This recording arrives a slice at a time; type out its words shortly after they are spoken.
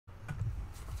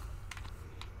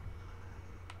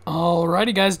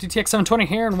Alrighty guys, DTX720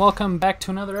 here, and welcome back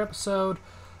to another episode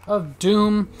of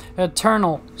Doom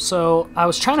Eternal. So, I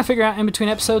was trying to figure out in between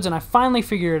episodes, and I finally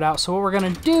figured it out. So what we're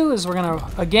going to do is we're going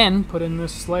to, again, put in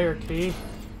this Slayer key.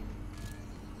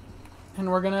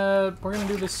 And we're gonna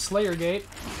do this Slayer gate.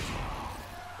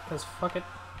 Because fuck it.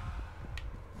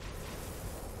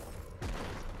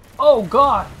 Oh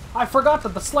god! I forgot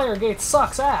that the Slayer gate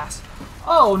sucks ass!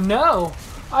 Oh no!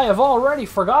 I have already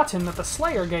forgotten that the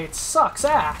Slayer gate sucks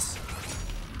ass!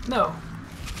 No.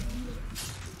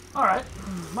 Alright,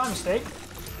 my mistake.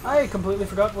 I completely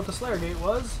forgot what the Slayer gate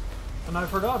was, and I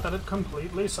forgot that it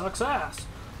completely sucks ass.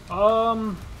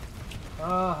 Hello,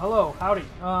 howdy.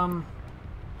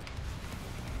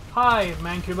 Hi,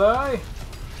 Mancubi.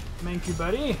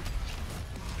 Mancubuddy.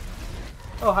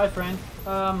 Oh, hi, friend.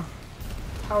 How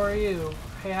are you?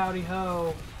 Hey, howdy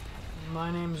ho.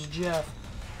 My name's Jeff.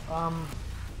 How's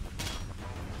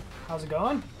it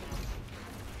going?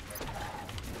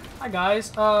 Hi,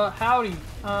 guys. Howdy.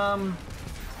 Can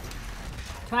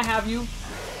I have you?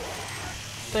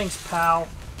 Thanks, pal.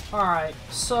 Alright,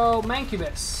 so,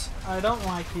 Mancubus. I don't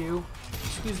like you.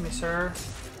 Excuse me, sir.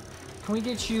 Can we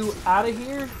get you out of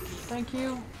here? Thank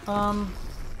you. Now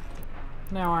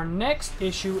our next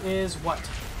issue is what?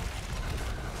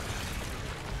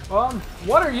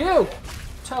 What are you?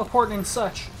 Teleporting and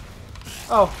such.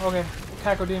 Oh, okay.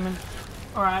 Cacodemon.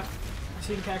 Alright. I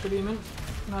see the Cacodemon.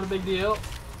 Not a big deal.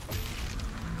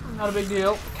 Not a big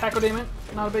deal. Cacodemon.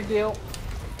 Not a big deal.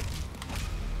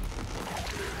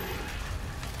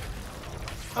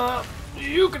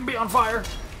 You can be on fire.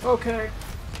 Okay.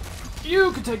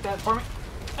 You can take that for me.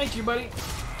 Thank you, buddy.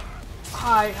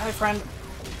 Hi, friend.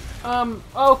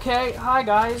 Okay, hi,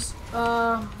 guys.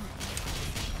 I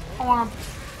wanna...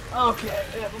 Okay,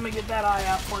 yeah, let me get that eye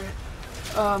out for you.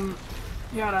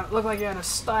 Look like you had a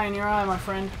sty in your eye, my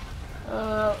friend.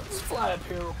 Let's fly up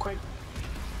here real quick.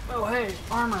 Oh, hey,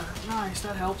 armor. Nice,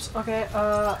 that helps. Okay,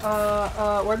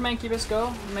 where'd Mancubus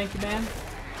go? Manky Man?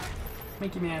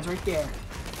 Manky Man's right there.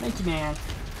 Manky Man.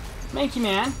 Manky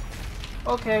Man.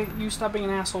 Okay, you stop being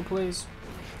an asshole, please.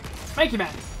 Manky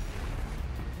Man!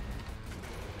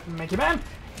 Manky Man!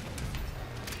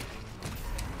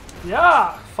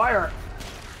 Yeah! Fire!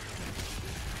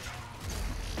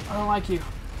 I don't like you.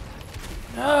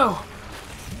 No!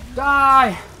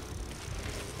 Die!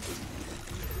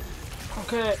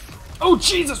 Okay. Oh,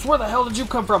 Jesus! Where the hell did you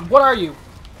come from? What are you?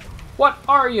 What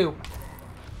are you?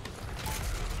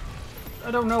 I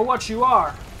don't know what you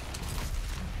are.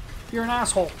 You're an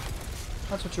asshole.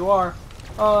 That's what you are.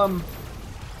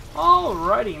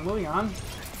 Alrighty, moving on.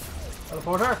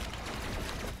 Teleporter.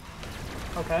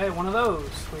 Okay, one of those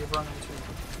we've run into.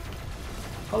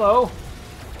 Hello.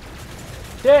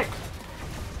 Dick!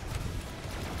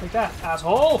 Take that,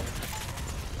 asshole!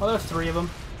 Oh, there's three of them.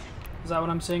 Is that what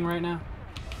I'm seeing right now?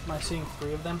 Am I seeing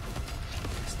three of them?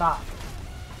 Stop.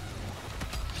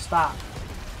 Stop.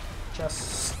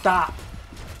 Just stop.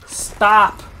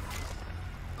 Stop!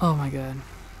 Oh my god.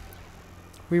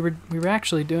 We were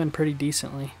actually doing pretty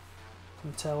decently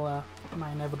until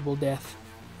my inevitable death.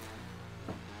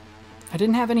 I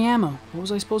didn't have any ammo. What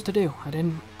was I supposed to do?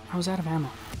 I was out of ammo.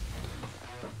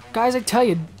 Guys, I tell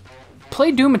you,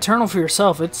 play Doom Eternal for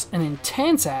yourself. It's an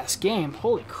intense ass game.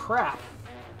 Holy crap.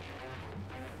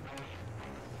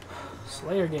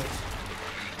 Slayer Gate.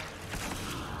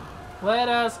 Let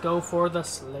us go for the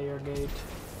Slayer Gate.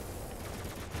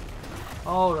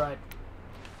 Alright.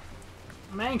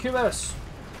 Mancubus.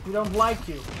 We don't like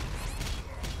you.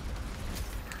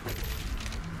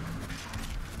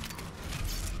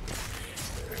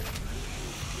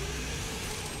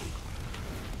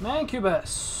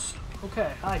 Mancubus.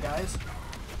 Okay, hi guys.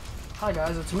 Hi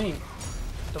guys, it's me,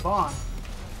 Devon.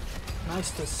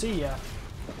 Nice to see ya.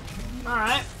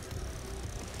 Alright.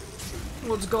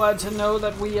 Well, it's glad to know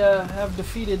that we have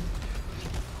defeated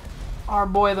our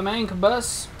boy the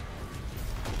Mancubus.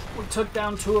 We took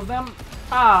down two of them.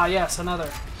 Ah, yes, another.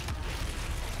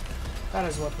 That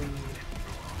is what we need.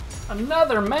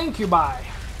 Another Mancubi!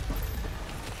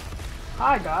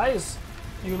 Hi, guys.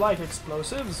 You like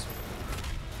explosives?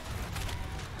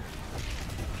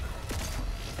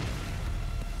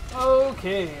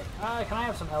 Okay. Can I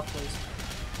have some health, please?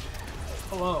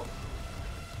 Hello.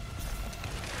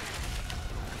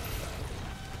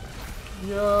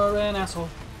 You're an asshole.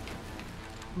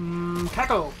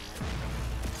 Caco!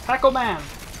 Caco Man!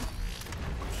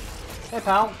 Hey,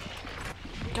 pal.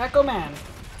 Caco Man.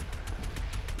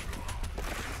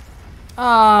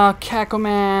 Ah, Caco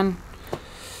Man.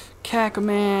 Caco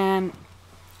Man.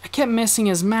 I kept missing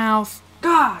his mouth.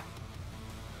 God!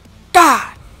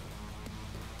 God!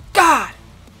 God!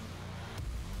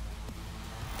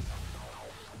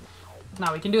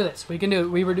 Now we can do this. We can do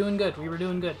it. We were doing good. We were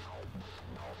doing good.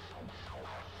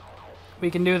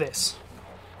 We can do this.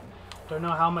 Don't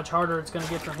know how much harder it's going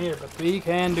to get from here, but we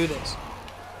can do this.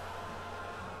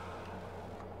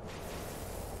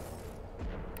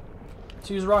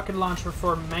 Let's use rocket launcher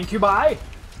for Mancubi.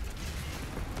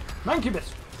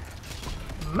 Mancubus.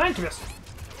 Mancubus.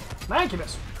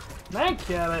 Mancubus.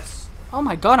 Mancubus. Oh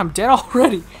my god, I'm dead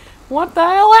already. What the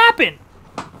hell happened?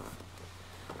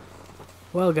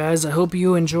 Well guys, I hope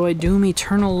you enjoyed Doom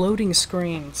Eternal loading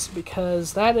screens,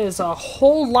 because that is a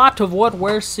whole lot of what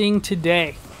we're seeing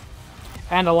today.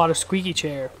 And a lot of squeaky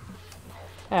chair.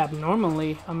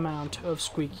 Abnormally amount of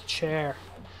squeaky chair.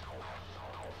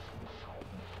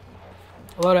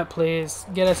 Load up please,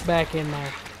 get us back in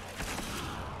there.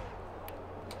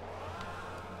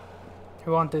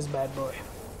 We want this bad boy.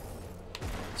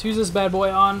 Let's use this bad boy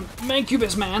on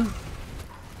Mancubus Man.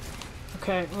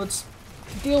 Okay, let's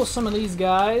deal with some of these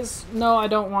guys. No, I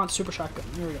don't want super shotgun.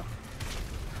 Here we go.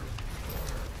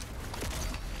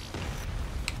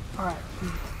 Alright.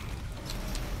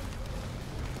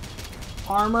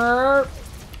 Armor.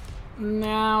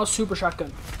 Now super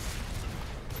shotgun.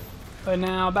 And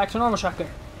now back to normal shotgun.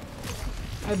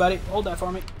 Hey buddy, hold that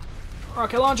for me.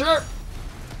 Rocket launcher.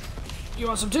 You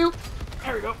want some too?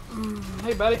 There we go.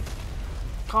 Hey buddy.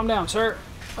 Calm down, sir.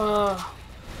 Hey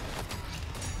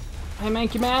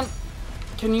Manky Man.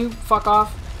 Can you fuck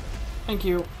off? Thank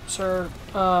you, sir.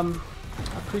 I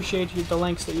appreciate the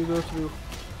lengths that you go through.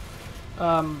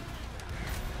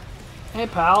 Hey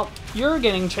pal, you're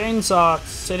getting Chainsaw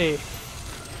City.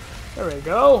 There we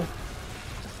go.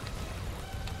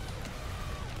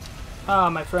 Ah,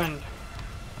 my friend.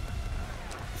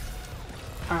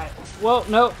 Alright. Well,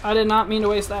 no, I did not mean to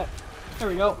waste that. There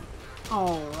we go.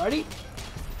 Alrighty.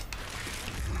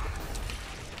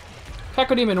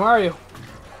 Cacodemon, where are you?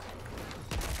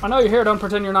 I know you're here, don't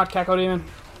pretend you're not Cacodemon.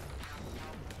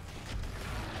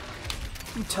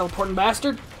 You teleporting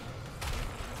bastard.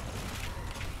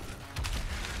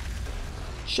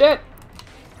 Shit!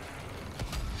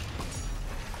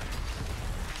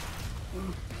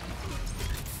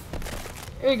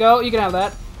 Here you go, you can have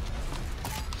that.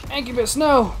 Incubus,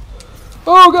 no!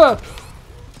 Oh god!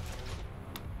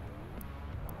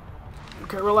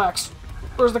 Okay, relax.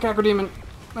 Where's the Cacodemon?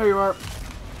 There you are.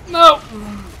 No!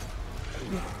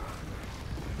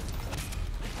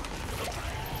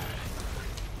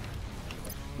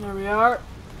 There we are.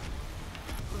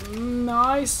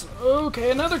 Nice. Okay,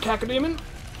 another Cacodemon.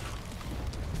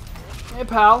 Hey,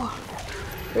 pal.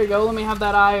 There you go. Let me have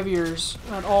that eye of yours.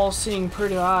 That all-seeing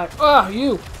pretty eye. Ah,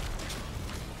 you!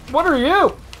 What are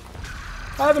you?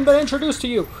 I haven't been introduced to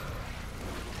you.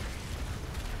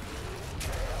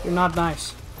 You're not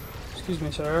nice. Excuse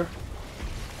me, sir.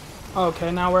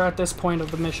 Okay, now we're at this point of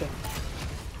the mission.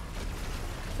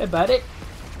 Hey, buddy.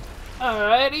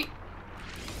 Alrighty.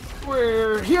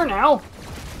 We're here now.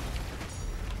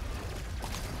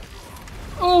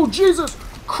 Oh, Jesus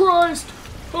Christ!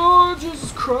 Oh,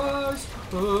 Jesus Christ!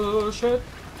 Oh, shit.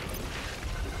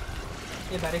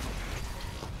 Hey, buddy.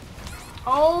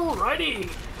 Alrighty.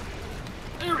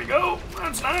 There we go.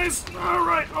 That's nice.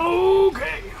 Alright,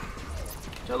 okay.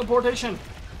 Teleportation.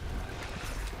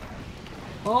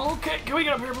 Okay, can we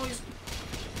get up here, please?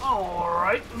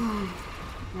 Alright.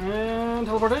 And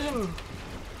teleportation.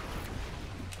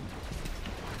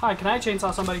 Hi, can I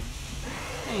chainsaw somebody?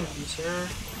 Thank you, sir.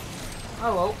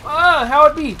 Hello. How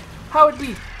it be? How it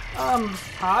be?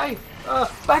 Hi.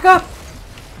 Back up!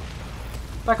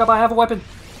 Back up, I have a weapon.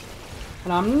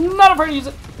 And I'm not afraid to use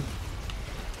it.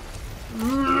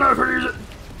 Not afraid to use it.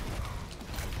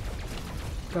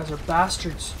 You guys are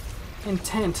bastards.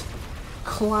 Intent.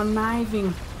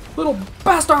 Conniving. Little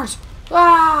bastards!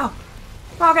 Ah!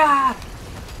 Oh god!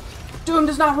 Doom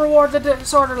does not reward the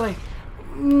disorderly.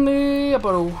 Hey,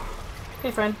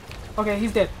 friend. Okay,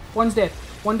 he's dead. One's dead.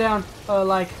 One down.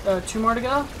 Two more to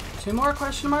go? Two more?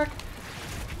 Question mark?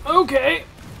 Okay.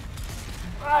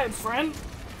 Alright, friend.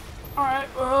 Alright,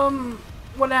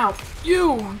 what now?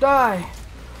 You die.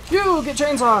 You get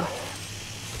chainsawed.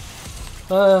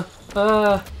 Oh,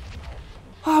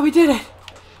 we did it.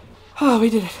 Oh, we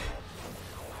did it.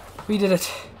 We did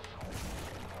it.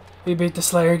 We beat the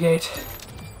Slayer Gate.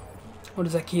 What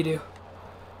does that key do?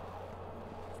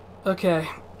 Okay.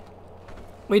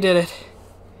 We did it.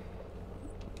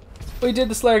 We did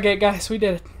the Slayer Gate, guys. We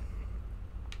did it.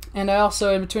 And I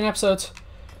also, in between episodes,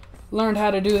 learned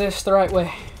how to do this the right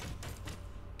way.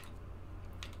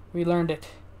 We learned it.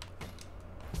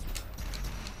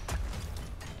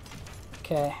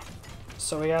 Okay.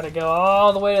 So we gotta go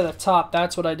all the way to the top.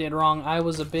 That's what I did wrong. I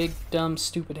was a big, dumb,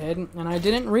 stupid head. And I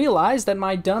didn't realize that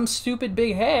my dumb, stupid,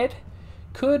 big head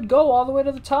could go all the way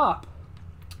to the top.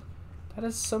 That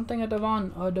is something a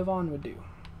Devon would do.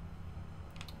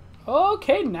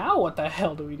 Okay, now what the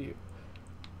hell do we do?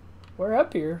 We're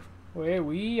up here.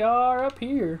 We are up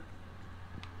here.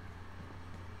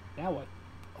 Now what?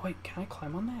 Oh, wait, can I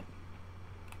climb on that?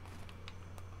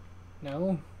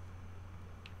 No.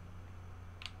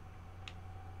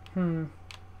 I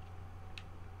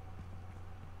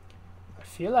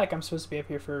feel like I'm supposed to be up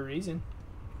here for a reason.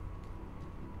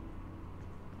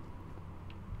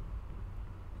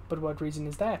 But what reason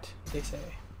is that, they say?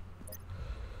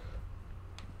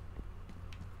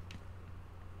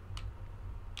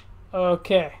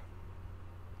 Okay.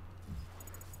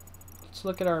 Let's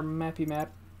look at our mappy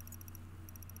map.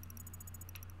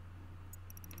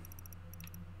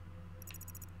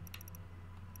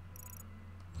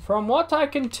 From what I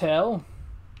can tell,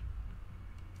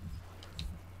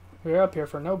 we're up here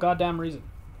for no goddamn reason.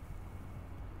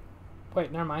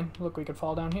 Wait, never mind. Look, we could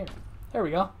fall down here. There we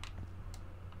go.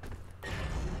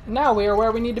 Now we are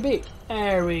where we need to be.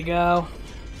 There we go.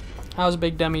 That was a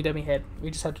big dummy head.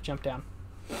 We just had to jump down.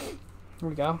 Here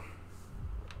we go.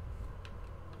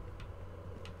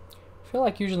 I feel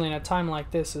like usually in a time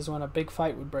like this is when a big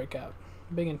fight would break out.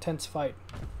 A big intense fight.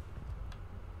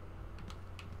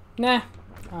 Nah.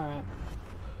 Alright.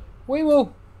 We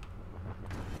will.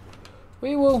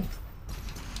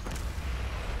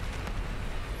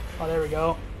 Oh, there we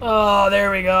go. Oh,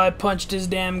 there we go. I punched his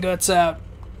damn guts out.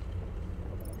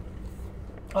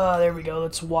 Oh, there we go.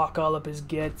 Let's walk all up his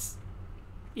guts.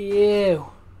 Ew.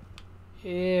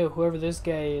 Ew, whoever this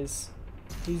guy is.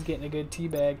 He's getting a good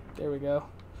teabag. There we go.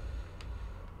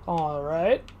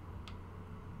 Alright.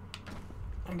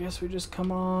 I guess we just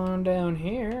come on down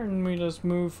here and we just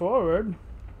move forward.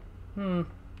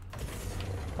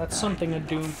 That's something to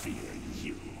do.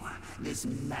 This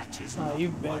match is oh, you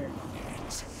better.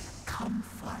 Come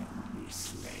find me,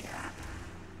 Slayer.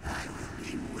 I will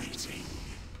be waiting.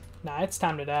 Nah, it's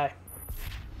time to die.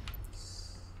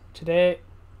 Today,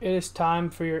 it is time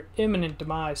for your imminent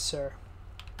demise, sir.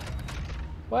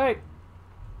 Wait!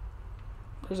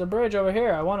 There's a bridge over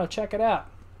here. I want to check it out.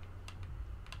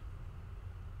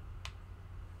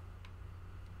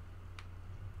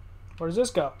 Where does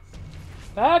this go?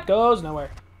 That goes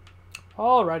nowhere.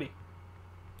 Alrighty.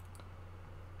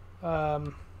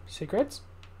 Secrets?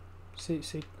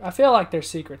 I feel like there's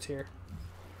secrets here.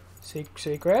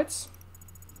 Secrets?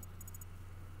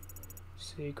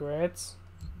 Secrets?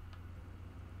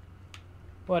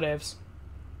 Whatevs.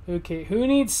 Okay, who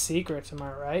needs secrets, am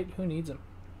I right? Who needs them?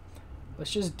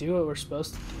 Let's just do what we're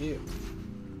supposed to do.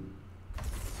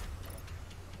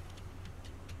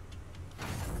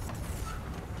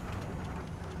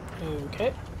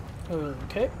 Okay.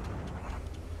 Okay.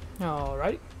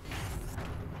 Alright.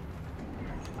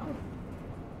 Oh.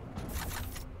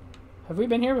 Have we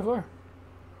been here before?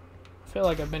 I feel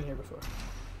like I've been here before.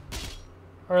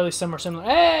 Or at least somewhere similar.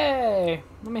 Hey!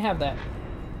 Let me have that.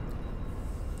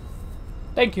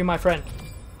 Thank you, my friend.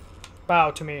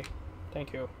 Bow to me.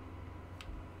 Thank you.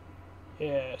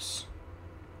 Yes.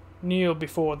 Kneel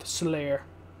before the Slayer.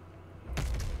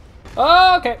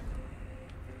 Okay.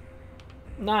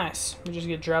 Nice. We just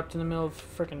get dropped in the middle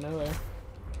of freaking nowhere.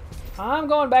 I'm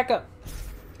going back up.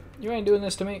 You ain't doing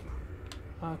this to me.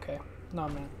 Okay. No,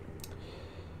 man.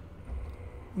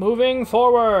 Moving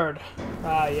forward.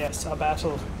 Ah, yes. A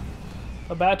battle.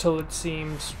 A battle, it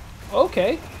seems.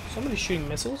 Okay. Somebody's shooting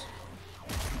missiles.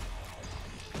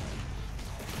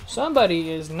 Somebody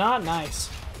is not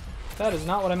nice. That is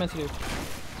not what I meant to do.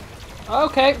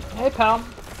 Okay. Hey, pal.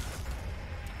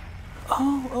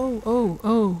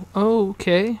 Oh,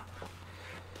 okay.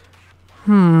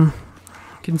 Can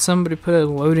somebody put a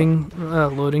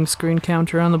loading screen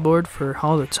counter on the board for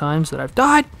all the times that I've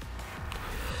died?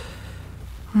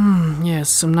 Yes,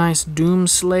 some nice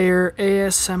Doomslayer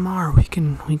ASMR.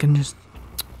 We can just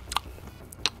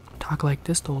talk like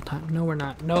this the whole time. No, we're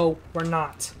not. No, we're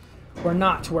not. We're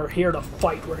not. We're here to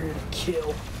fight. We're here to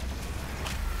kill.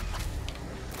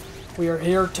 We are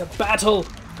here to battle.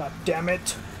 God damn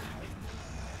it.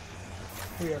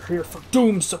 We are here for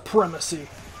Doom supremacy.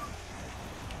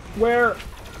 Where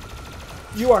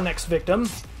you are next victim.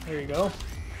 There you go.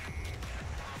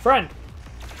 Friend.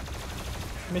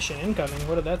 Mission incoming.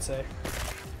 What did that say?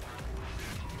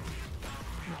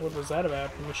 What was that about?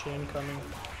 Mission incoming.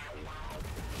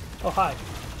 Oh, hi.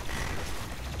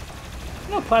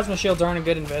 You know, plasma shields aren't a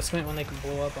good investment when they can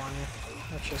blow up on you.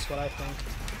 That's just what I think.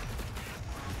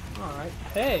 Alright.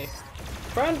 Hey.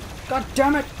 Friend. God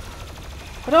damn it.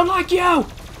 I don't like you!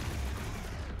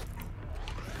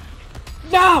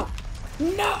 No!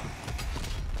 No!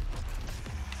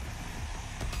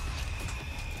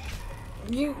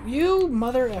 You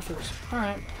mother effers.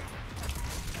 Alright.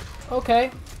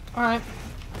 Okay. Alright.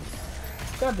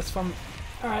 Grab this from me.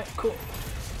 Alright, cool.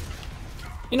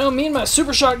 You know, me and my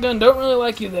super shotgun don't really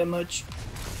like you that much.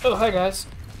 Oh, hi guys.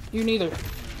 You neither.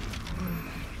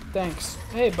 Thanks.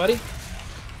 Hey, buddy.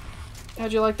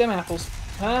 How'd you like them apples?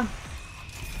 Huh?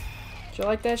 Did you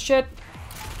like that shit?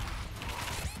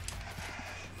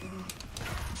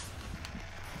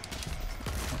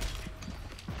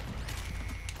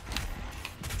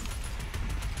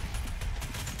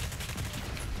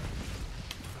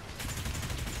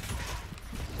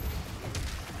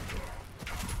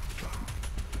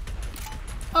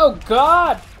 Oh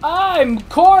god! I'm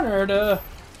cornered!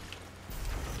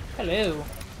 Hello.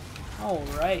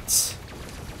 Alright.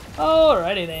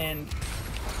 Alrighty then.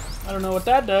 I don't know what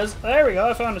that does. There we go,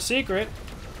 I found a secret.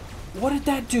 What did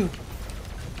that do?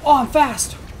 Oh, I'm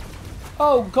fast!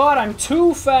 Oh god, I'm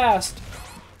too fast!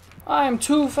 I am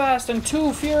too fast and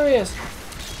too furious!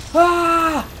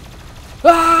 Ah!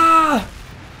 Ah!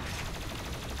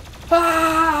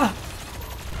 Ah!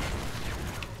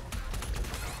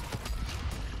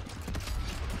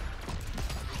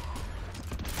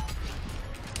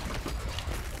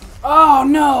 Oh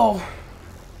no!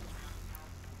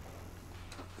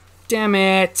 Damn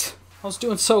it! I was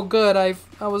doing so good. I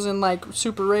was in like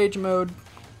super rage mode.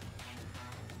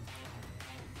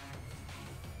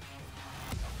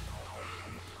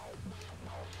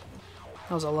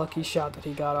 That was a lucky shot that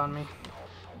he got on me.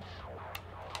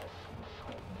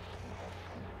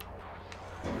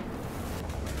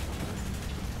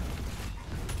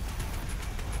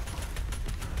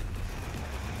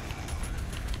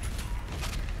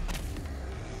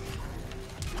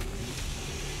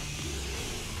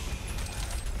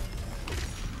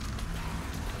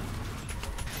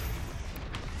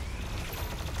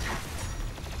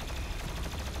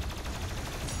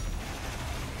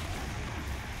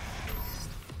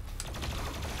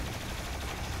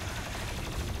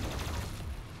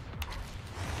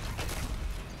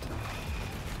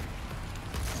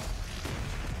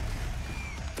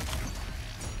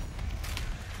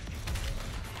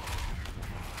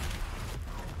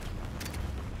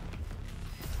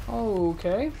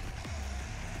 Okay.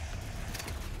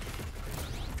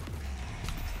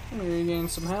 Let me regain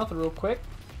some health real quick.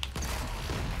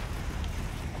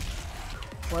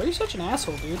 Why are you such an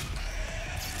asshole, dude?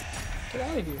 Get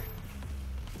out of here.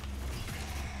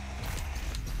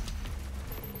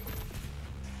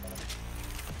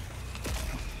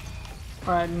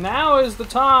 Alright, now is the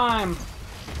time!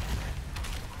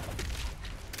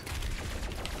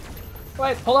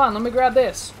 Wait, hold on, let me grab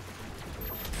this.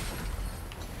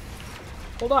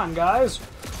 Hold on, guys.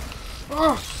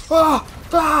 Ah, ah,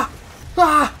 ah,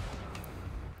 ah.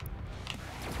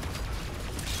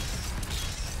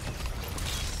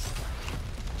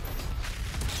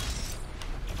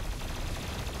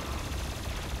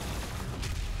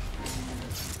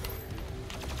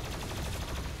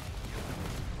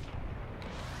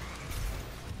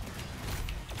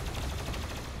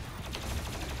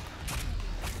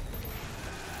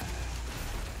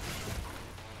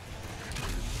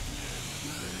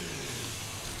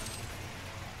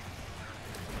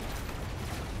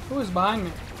 Who is behind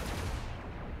me?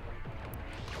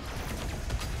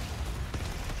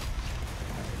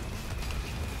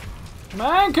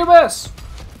 Mancubus!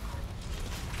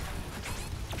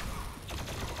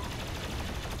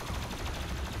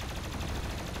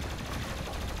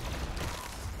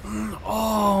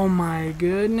 Oh my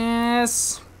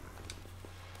goodness.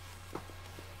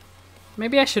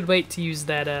 Maybe I should wait to use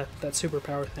that that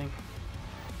superpower thing.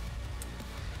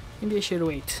 Maybe I should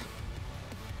wait.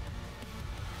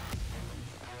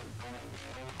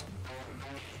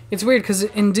 It's weird because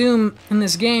in Doom, in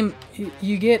this game,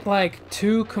 you get like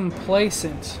too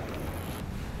complacent.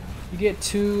 You get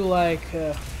too like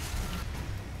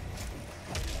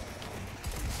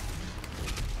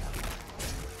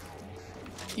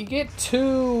you get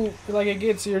too like it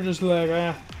gets you're just like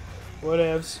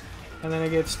whatevs, and then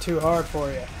it gets too hard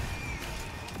for you.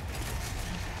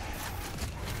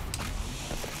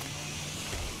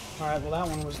 All right, well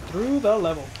that one was through the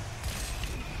level.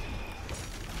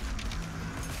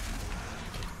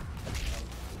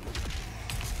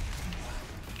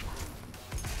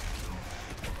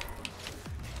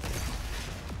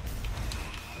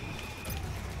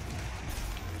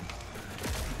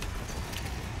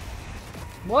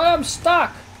 Boy, I'm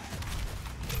stuck!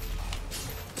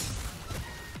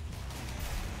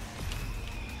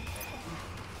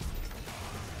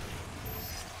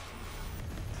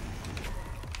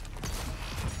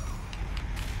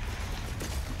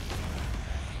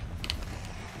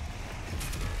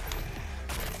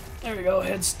 There we go,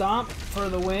 head stomp for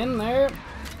the win there.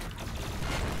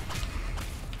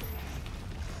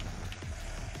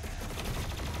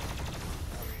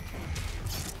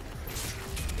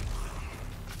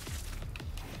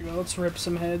 Here we go, let's rip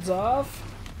some heads off.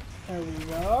 There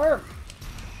we are.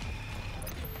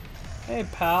 Hey,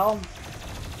 pal.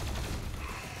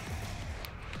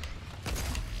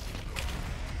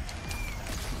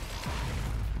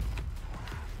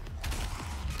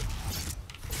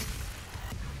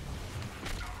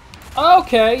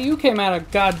 Okay, you came out of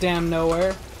goddamn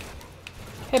nowhere.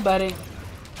 Hey, buddy.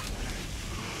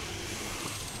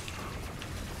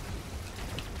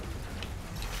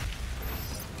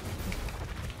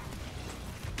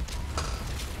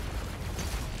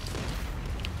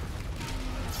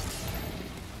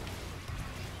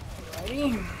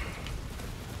 Alrighty.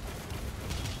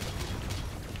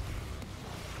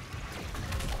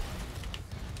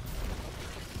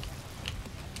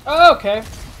 Okay.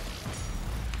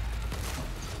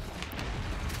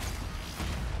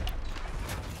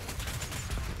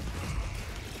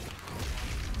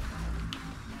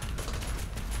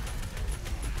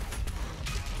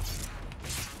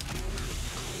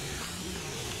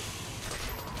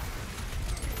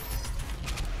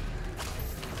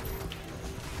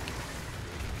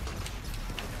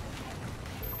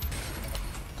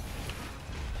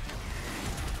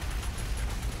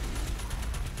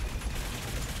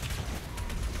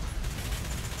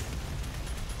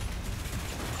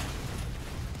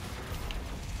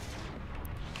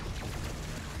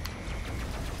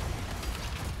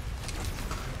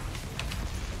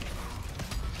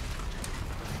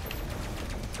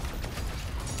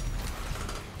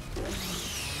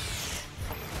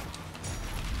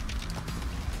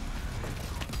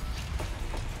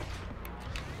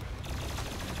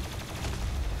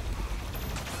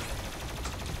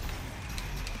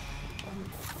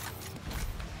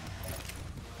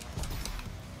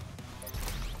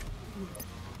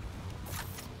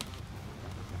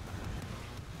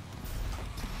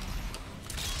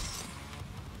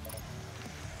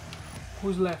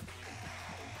 Who's left?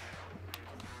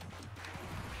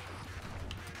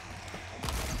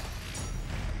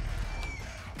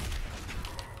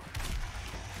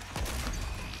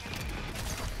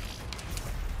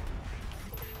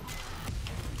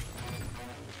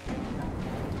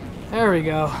 There we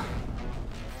go.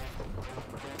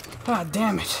 God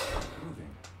damn it. Moving.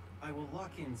 I will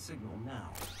lock in signal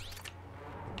now.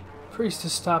 Priest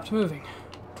has stopped moving.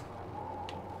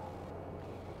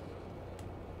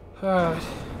 Alright.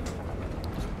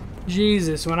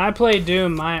 Jesus, when I play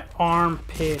Doom, my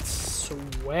armpits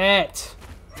sweat.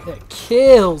 It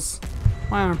kills.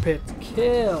 My armpits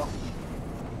kill.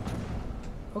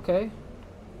 Okay.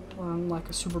 We're on like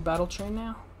a super battle train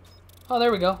now. Oh,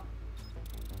 there we go.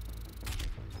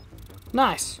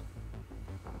 Nice.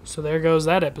 So there goes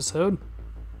that episode.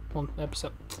 Well,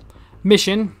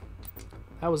 mission.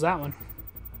 That was that one.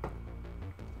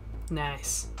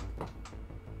 Nice.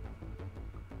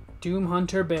 Doom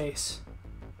Hunter base.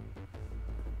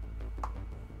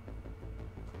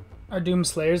 Are Doom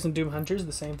Slayers and Doom Hunters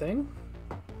the same thing?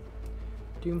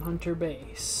 Doom Hunter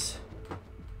base.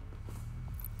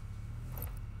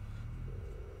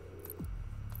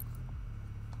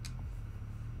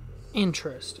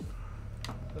 Interesting.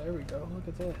 There we go. Look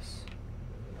at this.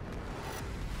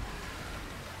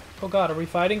 Oh god, are we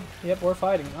fighting? Yep, we're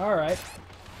fighting. Alright.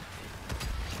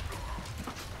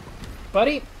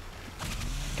 Buddy?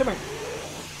 Come here.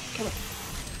 Come here.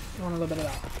 You want a little bit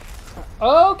of that?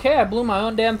 Okay, I blew my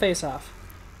own damn face off.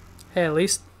 Hey, at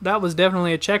least that was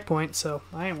definitely a checkpoint, so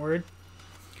I ain't worried.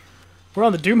 We're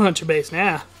on the Doom Hunter base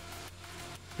now.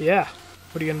 Yeah.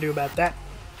 What are you gonna do about that?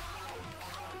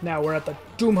 Now we're at the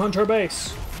Doom Hunter base.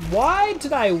 Why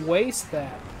did I waste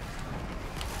that?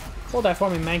 Hold that for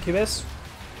me, Mancubus.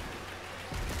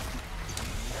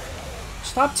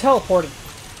 Stop teleporting.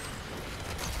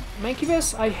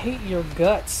 Mancubus, I hate your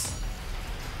guts.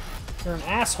 You're an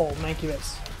asshole,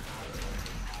 Mancubus.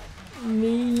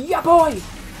 Yeah, boy!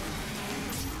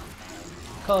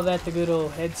 Call that the good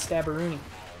old head stabberoonie.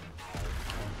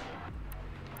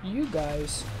 You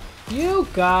guys are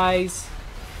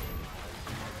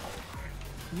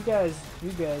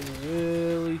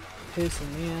really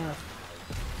pissing me off.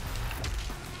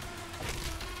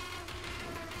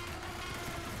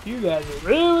 You guys are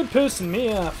really pissing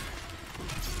me off.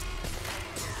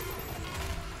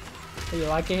 Hey, you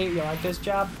like it? You like this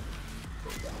job?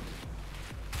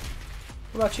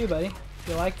 What about you, buddy?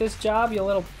 You like this job? You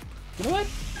little... You know what?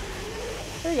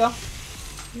 There you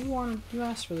go. You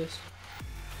asked for this.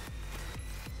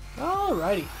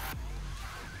 Alrighty.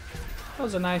 That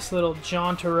was a nice little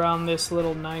jaunt around this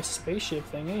little nice spaceship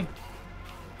thingy.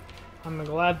 I'm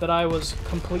glad that I was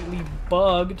completely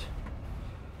bugged.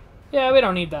 Yeah, we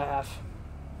don't need that half.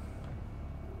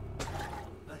 The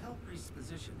Hell Priest's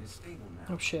position is stable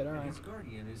now. Oh shit, and alright. his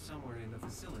guardian is somewhere in the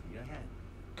facility ahead.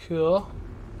 Cool.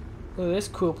 Look at this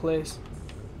cool place.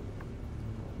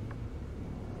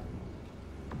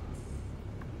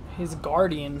 His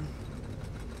guardian.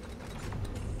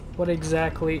 What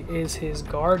exactly is his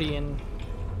guardian?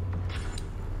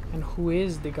 And who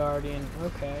is the guardian?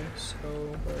 Okay, so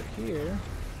we're here.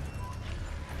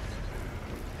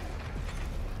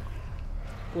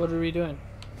 What are we doing?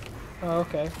 Oh,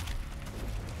 okay.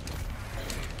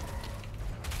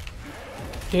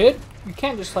 Dude, you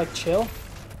can't just like chill.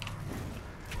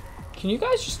 Can you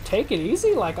guys just take it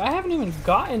easy? Like, I haven't even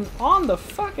gotten on the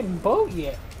fucking boat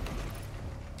yet.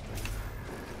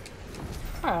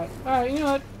 Alright, you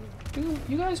know what?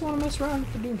 You guys want to mess around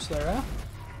with the Doomslayer, huh?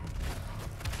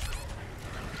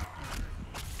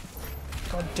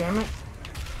 God damn it.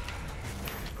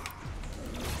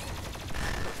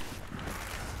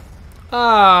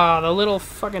 Ah, the little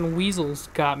fucking weasels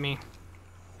got me.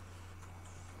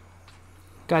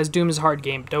 Guys, Doom is a hard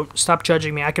game. Don't stop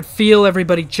judging me. I could feel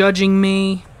everybody judging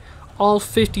me. All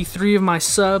 53 of my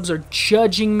subs are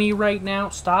judging me right now.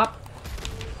 Stop.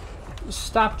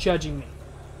 Stop judging me.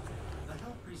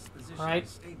 Alright?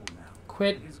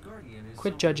 Quit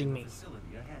judging me.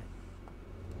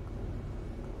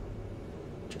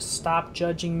 Just stop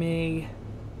judging me.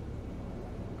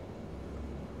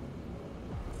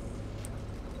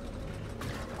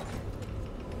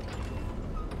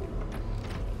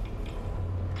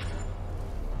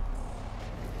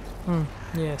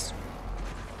 Yes.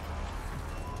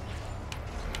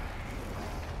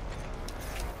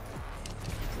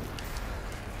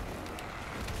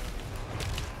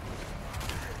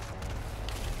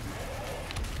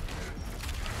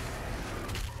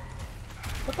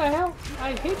 What the hell?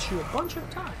 I hit you a bunch of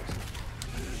times.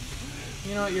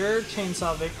 You know what? You're a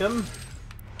chainsaw victim.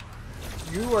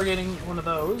 You are getting one of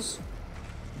those.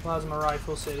 Plasma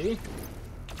Rifle City.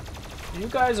 You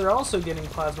guys are also getting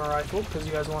Plasma Rifle because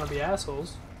you guys want to be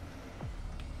assholes.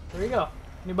 There you go.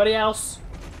 Anybody else?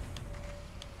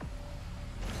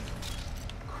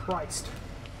 Christ.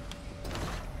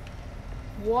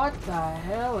 What the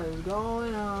hell is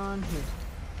going on here?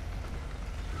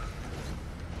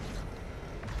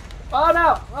 Oh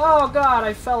no! Oh god,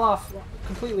 I fell off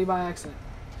completely by accident.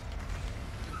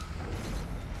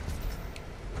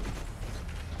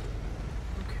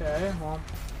 Okay, well,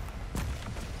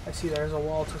 I see there's a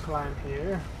wall to climb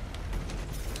here.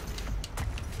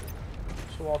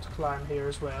 There's a wall to climb here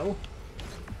as well.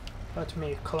 Let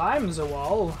me climb the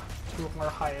wall to our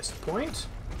highest point.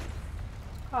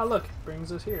 Ah, look, it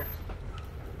brings us here.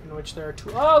 In which there are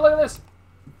two. Oh, look at this!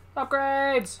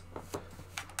 Upgrades!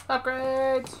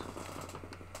 Upgrades!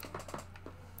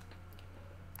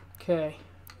 Okay,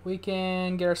 we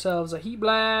can get ourselves a heat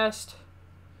blast.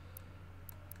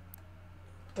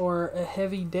 Or a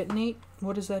heavy detonate.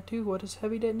 What does that do? What does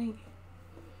heavy detonate?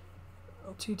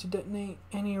 LT to detonate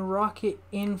any rocket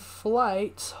in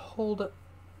flight. Hold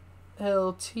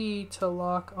LT to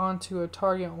lock onto a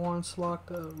target once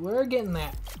locked up. We're getting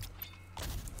that.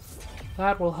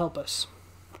 That will help us.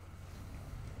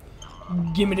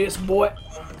 Give me this, boy.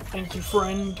 Thank you,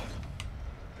 friend.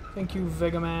 Thank you,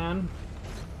 Vega Man.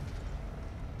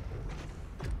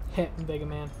 Heh, Vega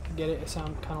Man. Get it? It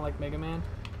sounds kind of like Mega Man.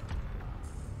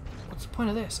 What's the point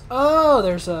of this? Oh,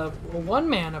 there's a one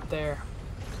man up there.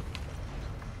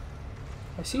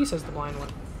 I see, says the blind one.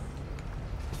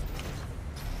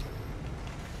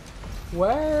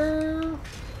 Where?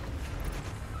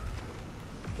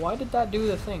 Why did that do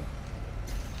the thing?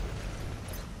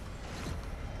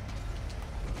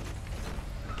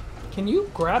 Can you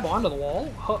grab onto the wall?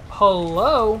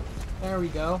 Hello? There we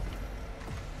go.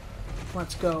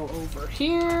 Let's go over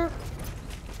here.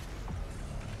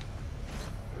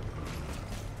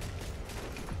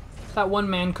 That one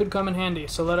man could come in handy,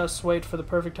 so let us wait for the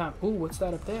perfect time. Ooh, what's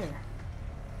that up there?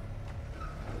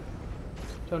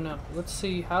 Don't know. Let's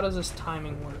see. How does this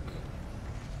timing work?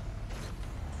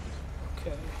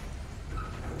 Okay.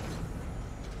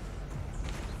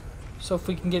 So if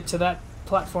we can get to that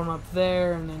platform up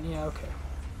there, and then, yeah, okay.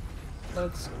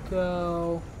 Let's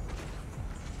go.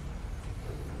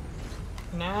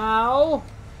 Now.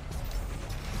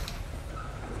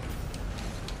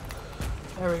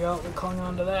 There we go. We clung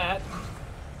on to that.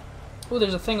 Oh,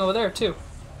 there's a thing over there, too.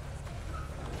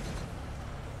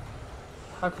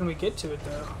 How can we get to it,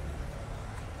 though?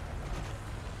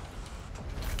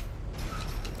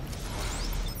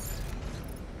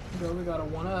 Bro, we got a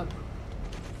 1-up.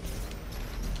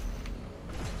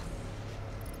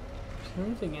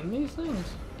 anything in these things?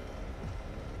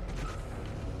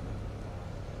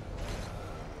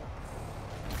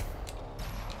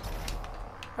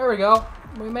 There we go.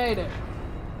 We made it.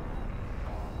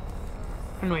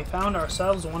 And we found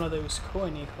ourselves one of those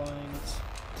coiny coins.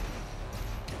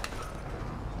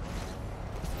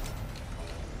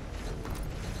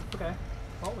 Okay.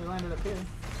 Well, we landed up here.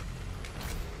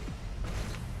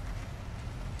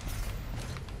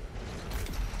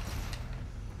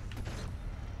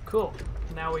 Cool.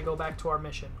 Now we go back to our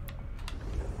mission.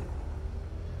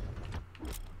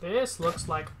 This looks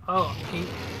like... Oh, pink.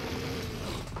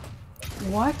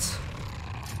 What?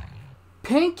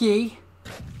 Pinky?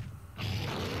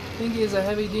 Pinky is a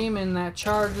heavy demon that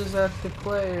charges at the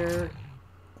player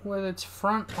with its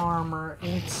front armor.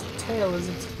 Its tail is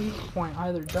its weak point.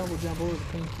 Either double jump over the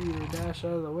Pinky or dash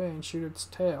out of the way and shoot its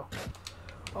tail.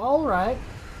 Alright.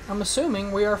 I'm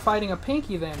assuming we are fighting a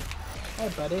Pinky then. Hey,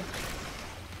 buddy.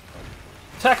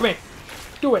 Attack me!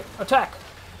 Do it! Attack!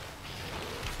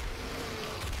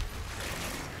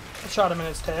 I shot him in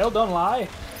his tail, don't lie.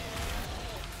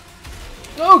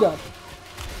 Oh god!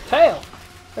 Tail!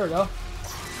 There we go.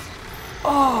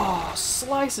 Oh,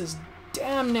 slice his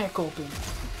damn neck open.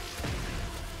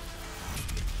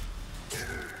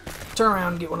 Turn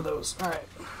around and get one of those. Alright.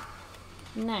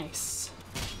 Nice.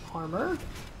 Armor.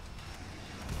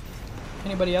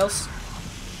 Anybody else?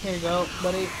 Here you go,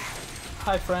 buddy.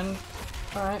 Hi, friend.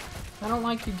 Alright. I don't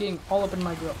like you getting all up in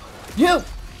my grill. You!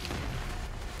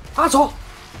 Asshole!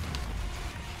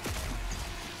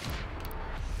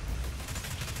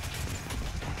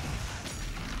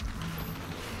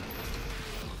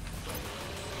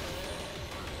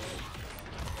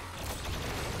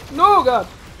 No, God!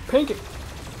 Pinky!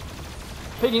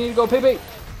 Pinky, you need to go pee-pee!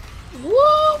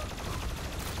 Woo!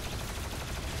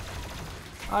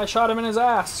 I shot him in his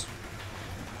ass.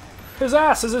 His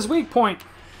ass is his weak point.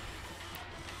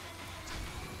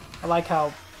 I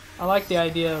like the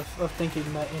idea of thinking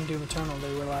that in Doom Eternal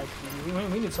they were like,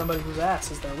 we need somebody whose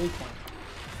ass is their weak point.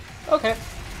 Okay.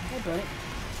 Okay.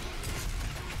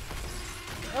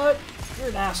 You're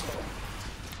an asshole.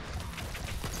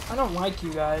 I don't like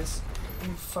you guys.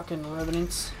 You fucking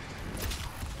revenants.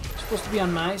 You're supposed to be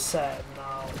on my side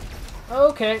now.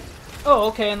 Okay. Oh,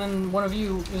 okay, and then one of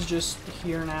you is just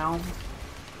here now.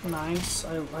 Nice.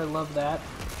 I love that.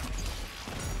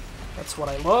 That's what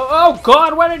I love. Oh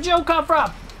god, where did you come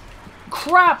from?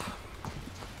 Crap!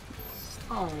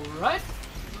 Alright.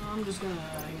 I'm just gonna,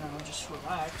 just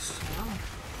relax now.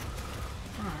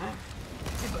 Alright.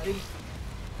 Hey, buddy.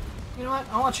 You know what?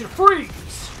 I want you to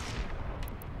freeze!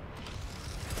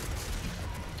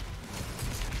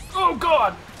 Oh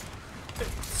god! Hey,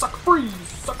 sucker, freeze!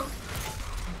 Sucker!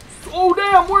 Oh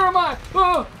damn, where am I?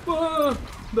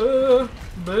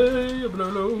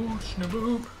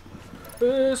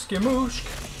 Skimoosh.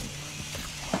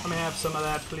 Let me have some of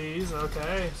that, please.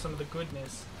 Okay, some of the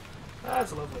goodness.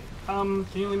 That's lovely. Can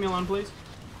you leave me alone, please?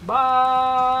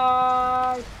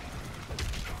 Bye!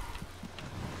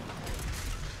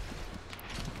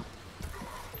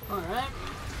 Alright.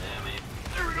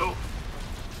 There we go.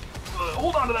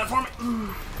 Hold on to that for me.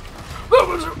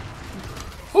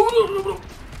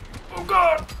 Oh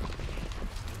god!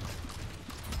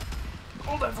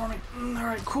 Hold that for me.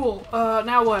 Alright, cool.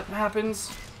 Now what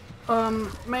happens?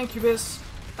 Mancubus.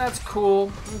 That's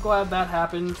cool. I'm glad that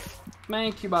happened.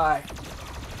 Mancubi.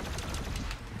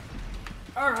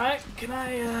 Alright, can I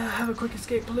have a quick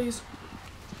escape, please?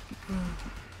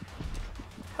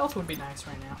 Health would be nice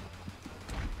right now.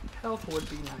 Health would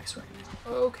be nice right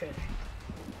now. Okay.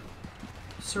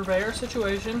 Surveyor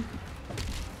situation.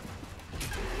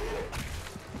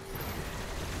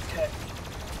 Okay.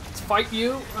 Let's fight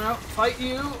you. Fight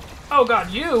you. Oh god,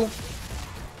 you?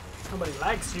 Nobody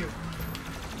likes you.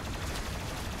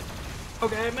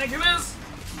 Okay, Mancubus.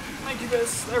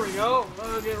 Mancubus. There we go.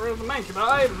 Get rid of the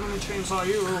Mancubi. Let me chainsaw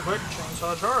you real quick.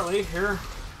 Chainsaw Charlie here.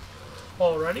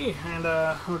 Already. And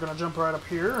we're gonna jump right up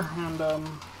here. And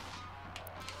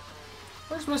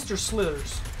where's Mr.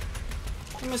 Slithers?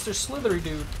 Hey, Mr. Slithery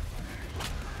dude.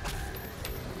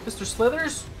 Mr.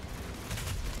 Slithers?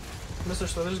 Mr.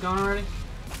 Slithers gone already?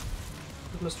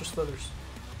 Where's Mr. Slithers?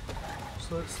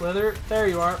 Slither? There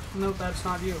you are. Nope, that's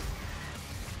not you.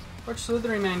 Where'd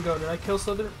Slithery Man go? Did I kill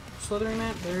Slithery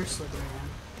Man? There's Slithery Man.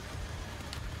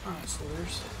 Alright,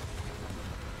 Slithers.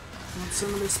 You want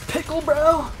some of this pickle,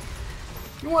 bro?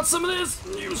 You want some of this?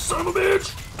 You son of a bitch!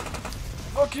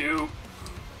 Fuck you!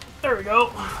 There we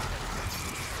go.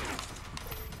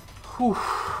 Whew.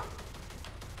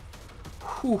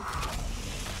 Whew.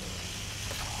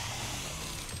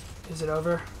 Is it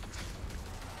over?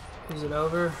 Is it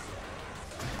over?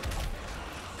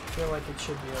 I feel like it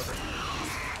should be over.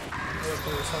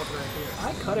 There's health right here.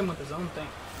 I cut him with his own thing.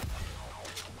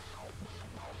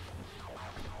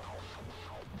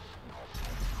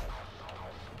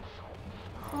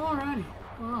 Alrighty.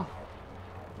 Well,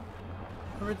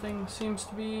 everything seems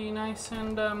to be nice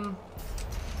and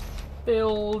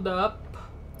filled up.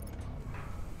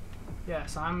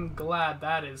 Yes, I'm glad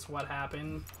that is what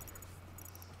happened.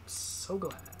 So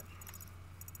glad.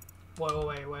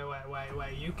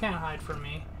 Wait. You can't hide from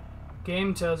me.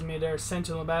 Game tells me there's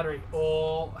Sentinel battery.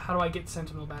 Oh, how do I get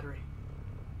Sentinel battery?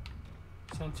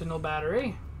 Sentinel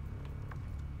battery?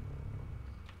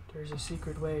 There's a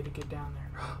secret way to get down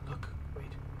there. Look,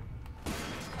 wait.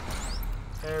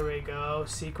 There we go.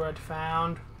 Secret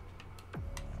found.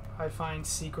 I find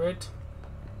secret.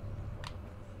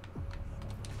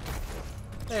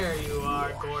 There you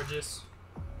are, gorgeous.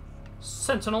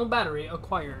 Sentinel battery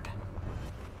acquired.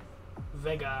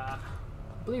 Vega.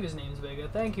 I believe his name is Vega.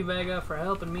 Thank you, Vega, for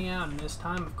helping me out in this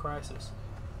time of crisis.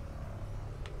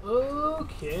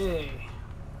 Okay.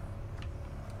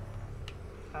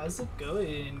 How's it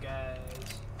going, guys?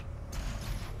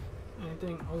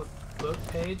 Anything? Oh, book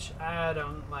page? I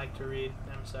don't like to read.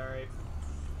 I'm sorry.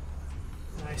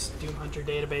 Nice Doom Hunter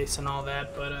database and all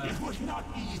that, but It was not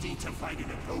easy to find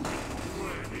an opponent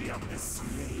worthy of the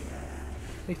Slayer.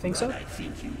 You think so? But I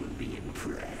think you will be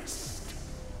impressed.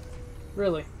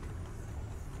 Really?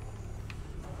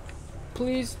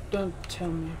 Please don't tell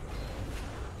me.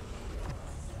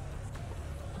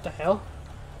 What the hell?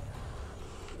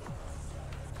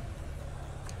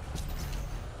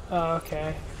 Oh,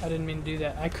 okay. I didn't mean to do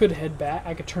that. I could head back.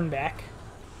 I could turn back.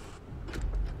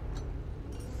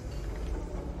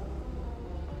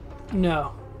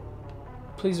 No.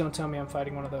 Please don't tell me I'm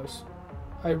fighting one of those.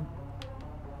 I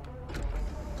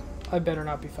better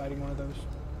not be fighting one of those.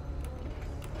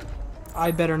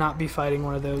 I better not be fighting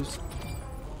one of those.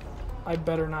 I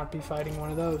better not be fighting one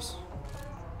of those.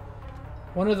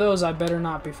 One of those I better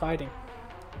not be fighting.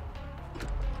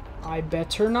 I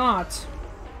better not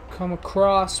come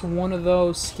across one of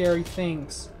those scary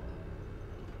things.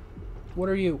 What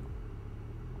are you?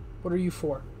 What are you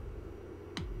for?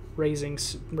 Raising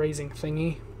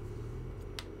thingy.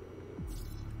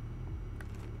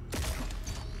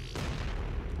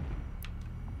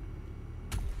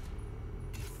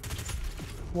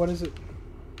 What is it?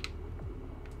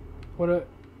 What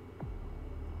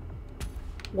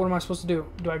am I supposed to do?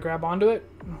 Do I grab onto it?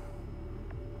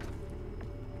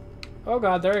 Oh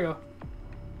god, there you go.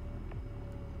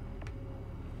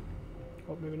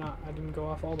 Oh, maybe not. I didn't go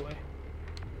off all the way.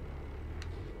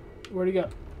 Where'd he go?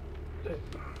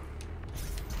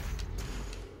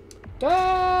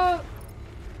 Ah!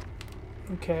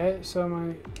 Okay, so am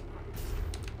I...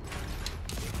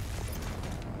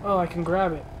 Oh, I can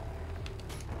grab it.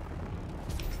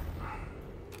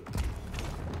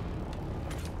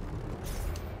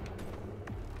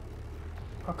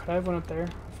 Oh, could I have went up there?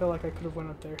 I feel like I could have went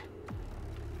up there.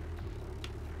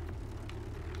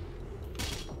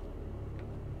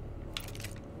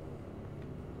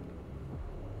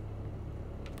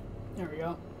 There we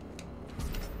go.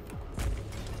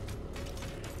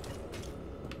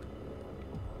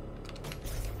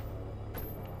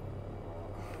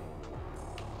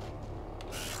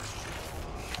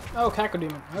 Oh, Cackle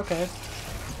Demon. Okay.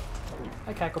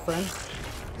 Hi, Cackle friend.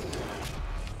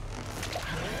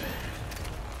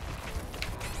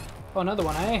 Oh, another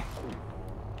one, eh?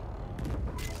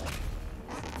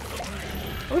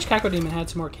 I wish Cackle Demon had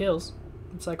some more kills.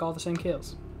 It's like all the same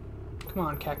kills. Come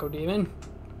on, Cackle Demon.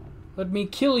 Let me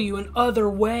kill you in other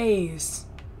ways.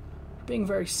 Being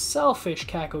very selfish,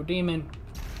 Cackle Demon.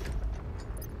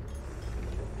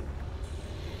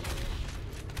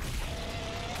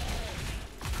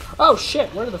 Oh shit,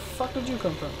 where the fuck did you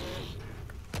come from?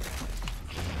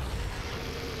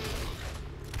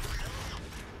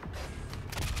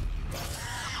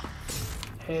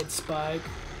 Head spike.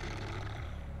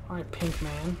 Alright, Pink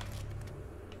Man.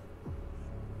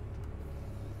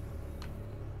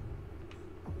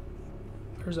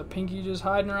 There's a Pinky just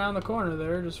hiding around the corner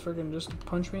there, just freaking just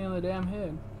punch me in the damn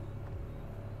head.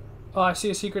 Oh, I see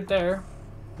a secret there.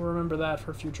 We'll remember that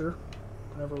for future.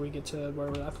 Whenever we get to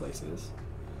wherever that place is.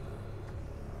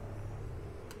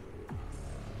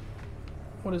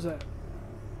 What is that?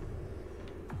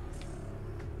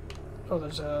 Oh,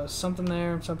 there's something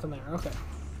there and something there. Okay.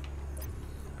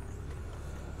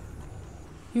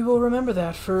 You will remember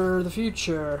that for the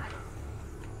future.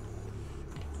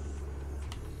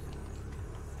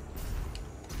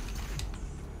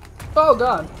 Oh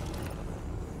god.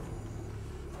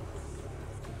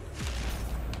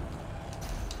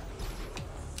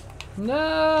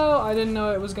 No, I didn't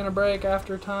know it was gonna break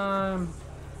after time.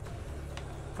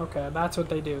 Okay, that's what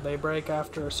they do. They break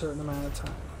after a certain amount of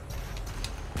time.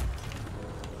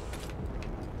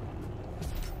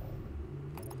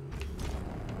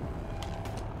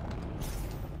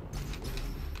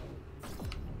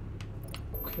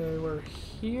 Okay, we're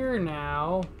here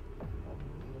now.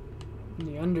 In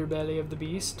the underbelly of the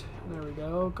beast. There we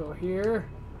go. Go here.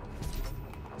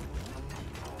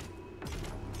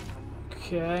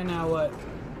 Okay, now what?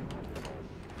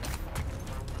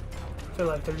 I feel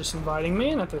like they're just inviting me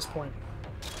in at this point.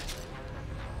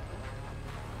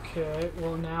 Okay,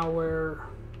 well now we're...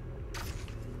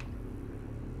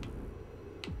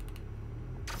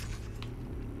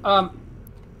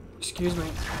 Excuse me.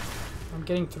 I'm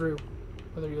getting through,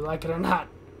 whether you like it or not.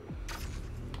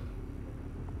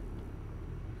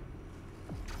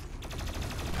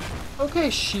 Okay,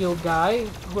 shield guy,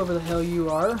 whoever the hell you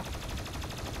are.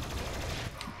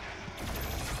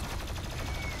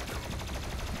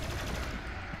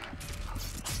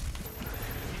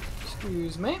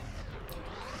 Excuse me.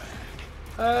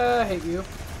 I hate you.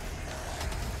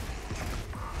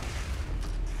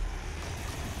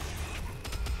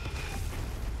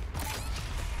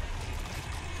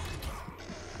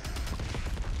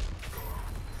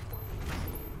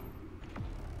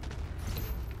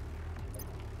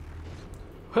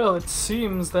 Well, it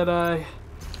seems that I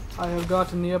have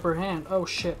gotten the upper hand. Oh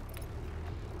shit.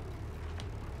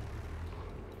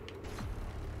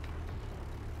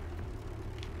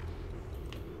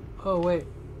 Oh wait.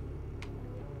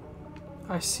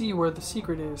 I see where the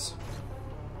secret is.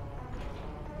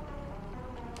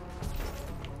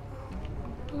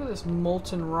 Look at this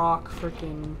molten rock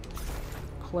freaking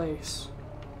place.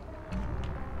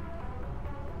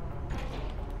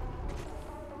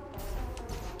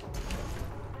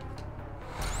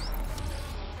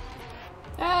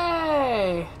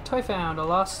 Hey! Toy found, a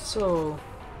lost soul.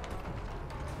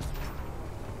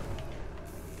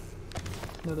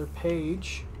 Another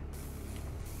page.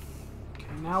 Okay,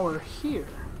 now we're here.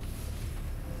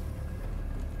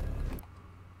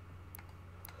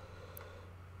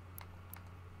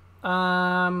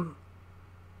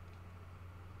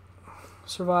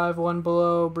 Survive one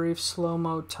blow, brief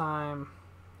slow-mo time.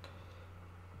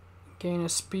 Gain a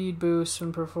speed boost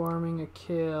when performing a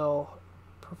kill.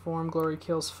 Perform glory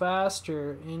kills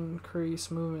faster. Increase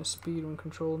movement speed when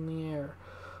controlled in the air.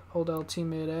 Hold LT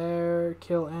mid-air.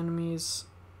 Kill enemies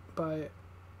by...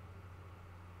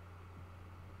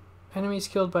 Enemies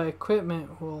killed by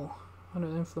equipment will... Under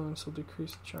influence will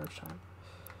decrease the charge time.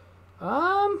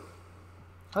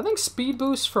 I think speed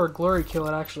boost for a glory kill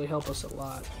would actually help us a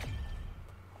lot.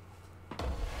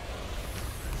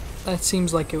 That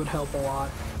seems like it would help a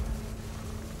lot.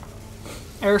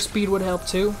 Airspeed would help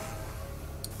too,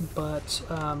 but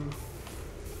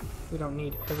we don't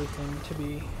need everything to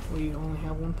be. We only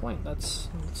have 1 point. That's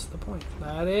the point.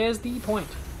 That is the point.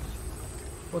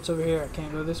 What's over here? I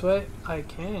can't go this way. I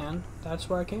can. That's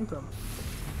where I came from.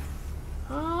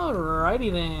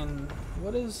 Alrighty then.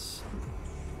 What is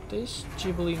this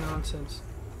Ghibli nonsense?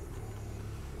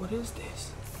 What is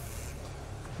this?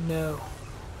 No.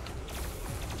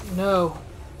 No.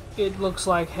 It looks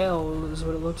like hell is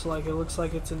what it looks like. It looks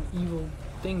like it's an evil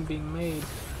thing being made.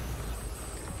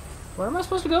 Where am I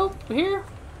supposed to go? Here?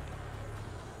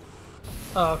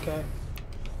 Oh, okay.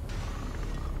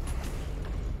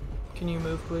 Can you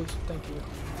move, please? Thank you.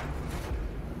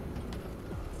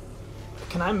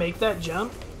 Can I make that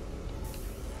jump?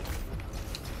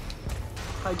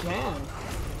 I can.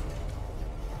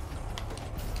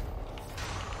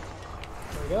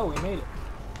 There we go, we made it.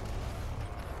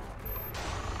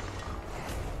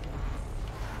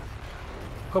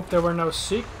 Hope there were no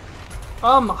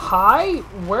hi?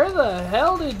 Where the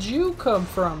hell did you come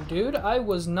from, dude? I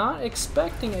was not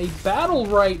expecting a battle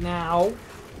right now.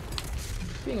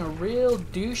 Being a real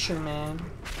doucher, man.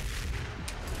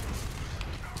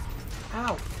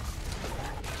 Ow.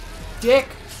 Dick.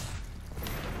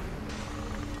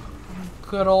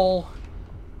 Good old...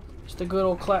 Just a good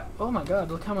old clap. Oh my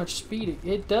god, look how much speed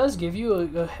it does give you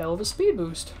a hell of a speed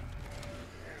boost.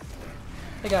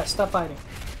 Hey guys, stop fighting.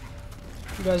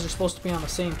 You guys are supposed to be on the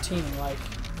same team. Like,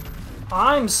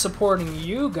 I'm supporting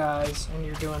you guys, and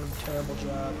you're doing a terrible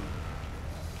job.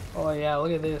 Oh yeah,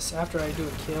 look at this. After I do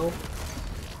a kill,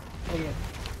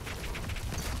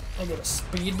 I get a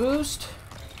speed boost.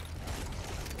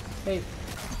 Hey,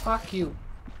 fuck you.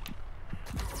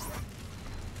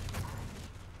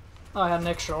 Oh, I had an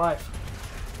extra life.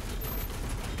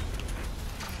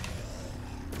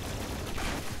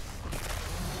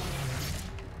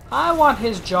 I want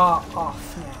his jaw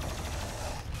off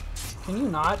now. Can you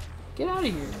not? Get out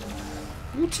of here.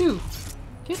 You too.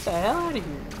 Get the hell out of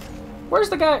here. Where's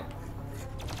the guy?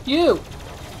 You.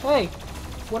 Hey,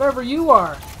 whatever you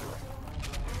are.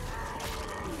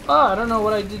 Oh, I don't know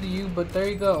what I did to you, but there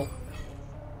you go.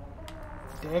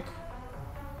 Dick.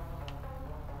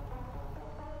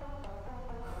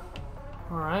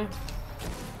 Alright.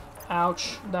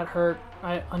 Ouch, that hurt.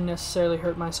 I unnecessarily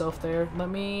hurt myself there. Let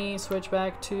me switch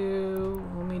back to...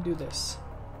 Let me do this.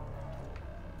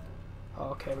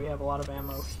 Okay, we have a lot of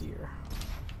ammo here.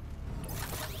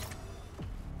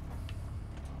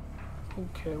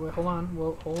 Okay, wait, hold on.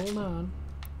 Well, hold on.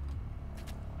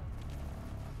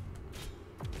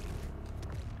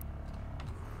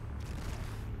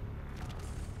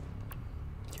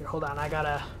 Here, hold on. I got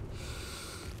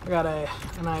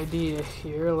an idea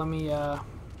here. Let me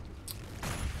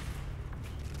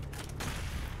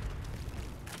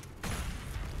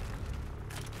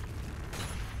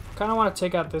kind of want to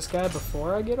take out this guy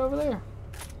before I get over there.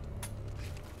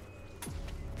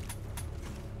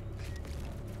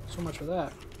 So much for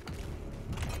that.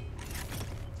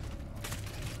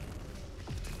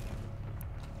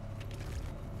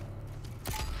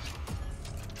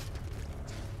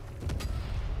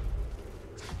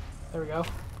 There we go.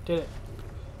 Did it.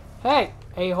 Hey,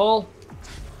 a-hole.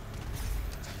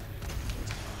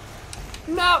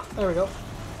 No! There we go.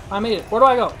 I made it. Where do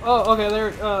I go? Oh, okay,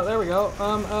 there we go.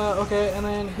 Okay, and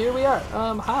then here we are.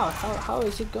 How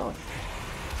is it going?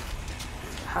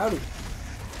 Howdy.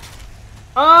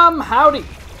 Howdy.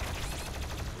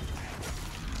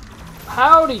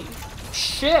 Howdy.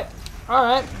 Shit.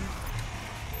 Alright.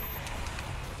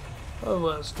 I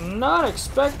was not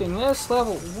expecting this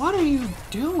level. What are you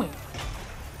doing?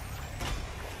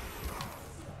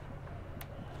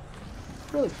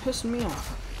 Really pissing me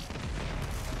off.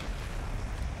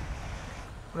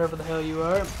 Whatever the hell you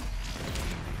are.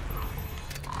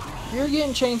 You're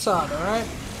getting chainsawed, alright?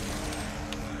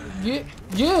 You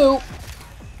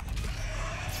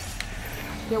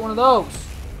get one of those.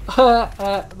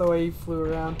 The way he flew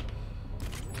around.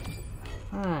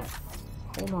 Alright.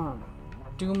 Hold on.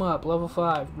 Doom up, level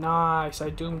 5. Nice, I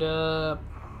doomed up.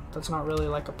 That's not really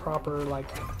like a proper, like,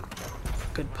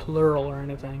 good plural or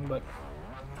anything, but...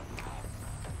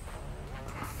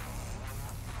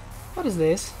 What is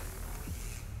this?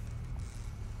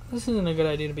 This isn't a good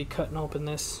idea to be cutting open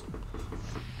this.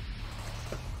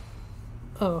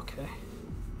 Oh, okay.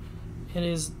 It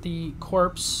is the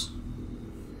corpse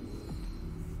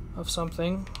of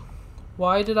something.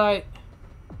 Why did I...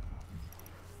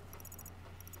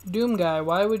 Doom guy,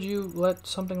 why would you let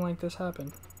something like this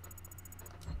happen?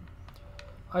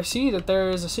 I see that there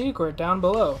is a secret down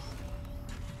below.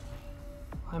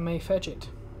 I may fetch it.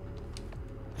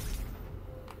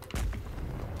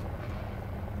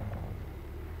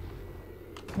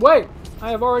 Wait!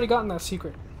 I have already gotten that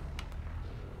secret.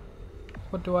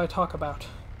 What do I talk about?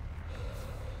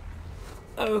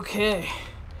 Okay.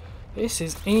 This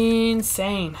is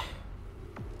insane.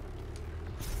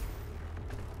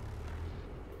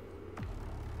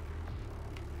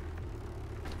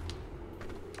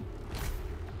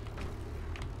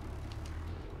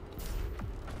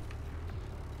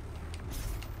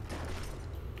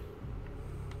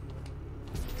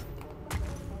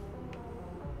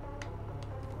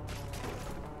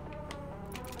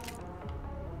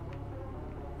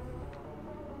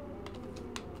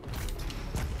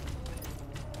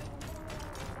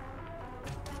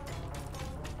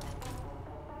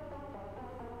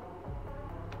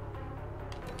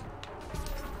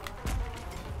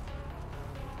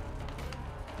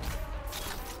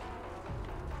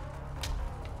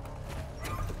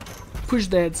 Push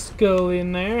that skull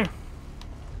in there.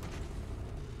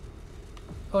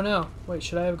 Oh no. Wait,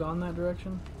 should I have gone that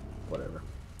direction? Whatever.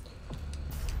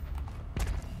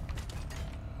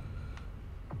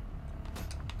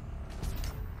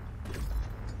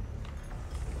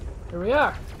 Here we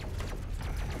are.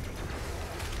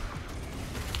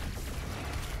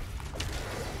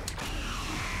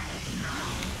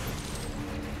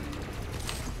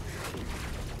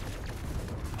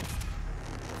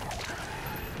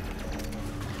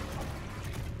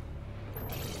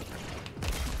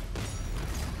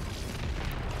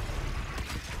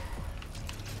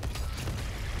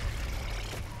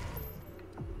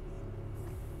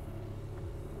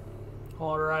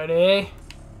 Alrighty.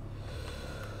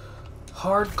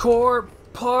 Hardcore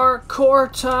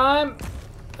parkour time.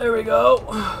 There we go.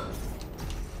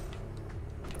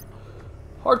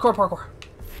 Hardcore parkour.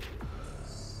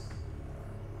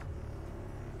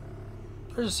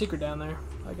 There's a secret down there.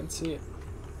 I can see it.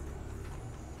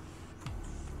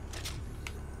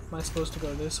 Am I supposed to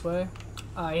go this way?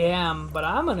 I am, but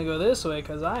I'm gonna go this way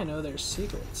because I know there's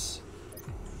secrets.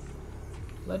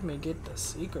 Let me get the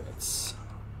secrets.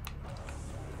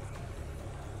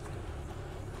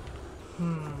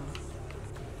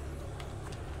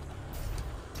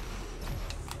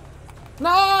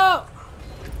 No!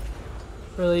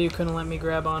 Really, you couldn't let me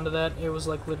grab onto that? It was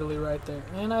like literally right there.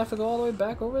 And I have to go all the way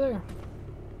back over there?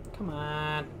 Come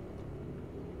on.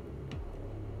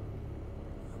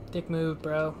 Dick move,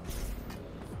 bro.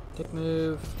 Dick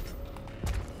move.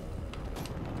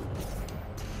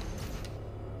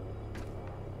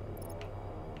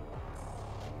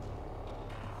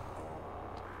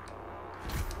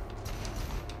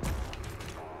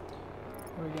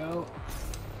 There we go.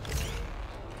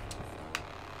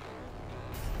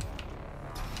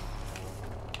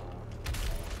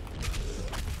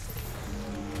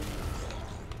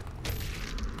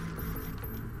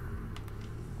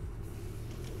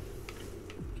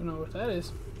 Don't know what that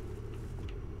is.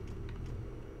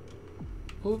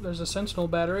 Oh, there's a sentinel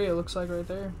battery, it looks like right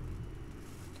there.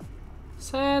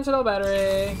 Sentinel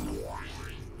battery!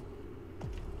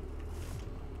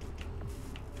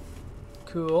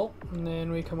 Cool. And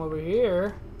then we come over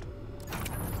here.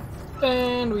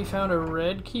 And we found a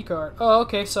red keycard. Oh,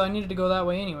 okay, so I needed to go that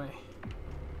way anyway.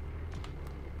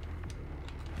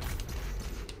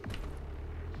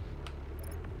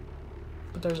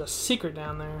 But there's a secret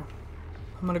down there.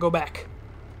 I'm gonna go back.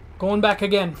 Going back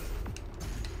again.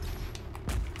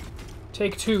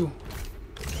 Take 2.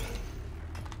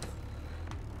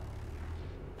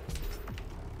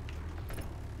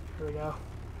 Here we go.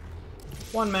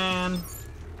 One man.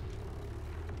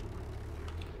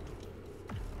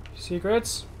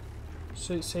 Secrets?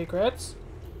 Secrets?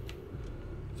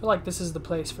 I feel like this is the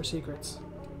place for secrets.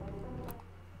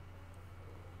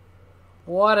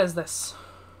 What is this?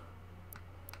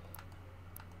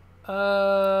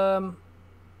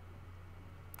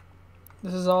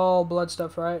 This is all blood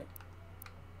stuff, right?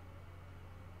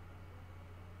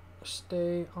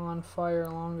 Stay on fire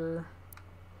longer.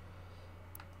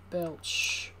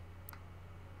 Belch.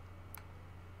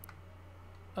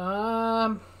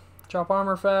 Drop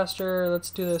armor faster. Let's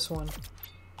do this one.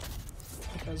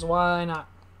 Because why not?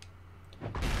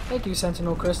 Thank you,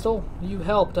 Sentinel Crystal. You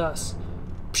helped us.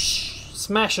 Psh,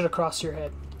 smash it across your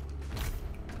head.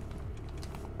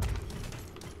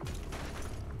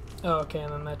 Oh, okay,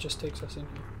 and then that just takes us in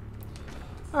here.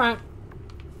 Alright.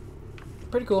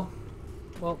 Pretty cool.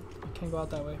 Well, I can't go out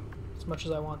that way as much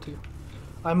as I want to.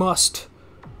 I must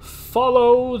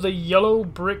follow the yellow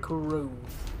brick road.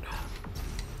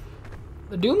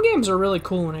 The Doom games are really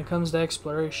cool when it comes to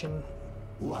exploration.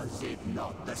 Was it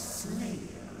not the Slayer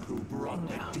who brought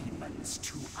the demons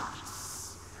to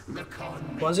us? The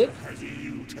Khan Was it? has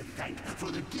you to thank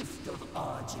for the gift of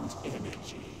Argent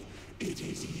energy. It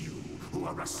is you who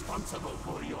are responsible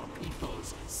for your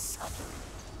people's suffering.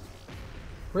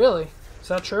 Really? Is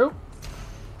that true?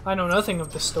 I know nothing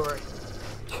of this story.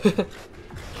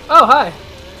 Oh, hi!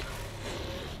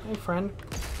 Hey, friend.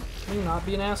 Can you not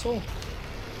be an asshole?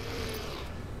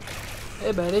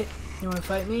 Hey, buddy. You wanna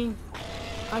fight me?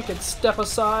 I could step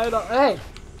aside. Hey!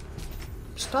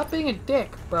 Stop being a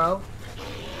dick, bro.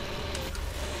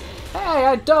 Hey,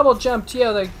 I double jumped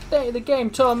you. The game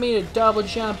told me to double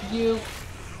jump you.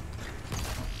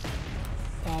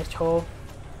 Asshole.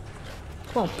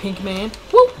 Come on, pink man.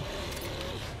 Whoop!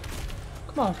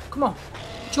 Come on, come on.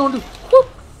 What you wanna do? Whoop!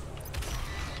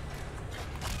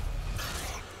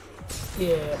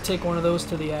 Yeah, take one of those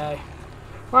to the eye.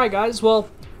 Alright, guys. Well,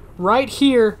 right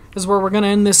here is where we're going to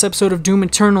end this episode of Doom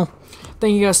Eternal.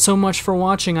 Thank you guys so much for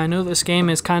watching. I know this game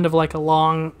is kind of like a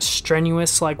long,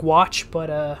 strenuous watch,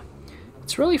 but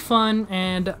it's really fun,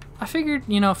 and I figured,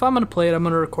 you know, if I'm going to play it, I'm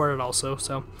going to record it also.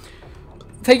 So,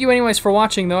 thank you anyways for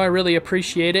watching, though. I really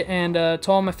appreciate it, and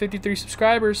to all my 53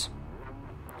 subscribers,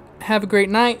 have a great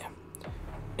night.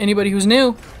 Anybody who's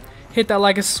new, hit that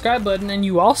like and subscribe button, and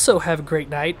you also have a great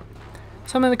night.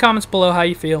 Tell me in the comments below how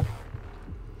you feel.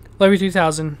 Love you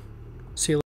 2000. See you later.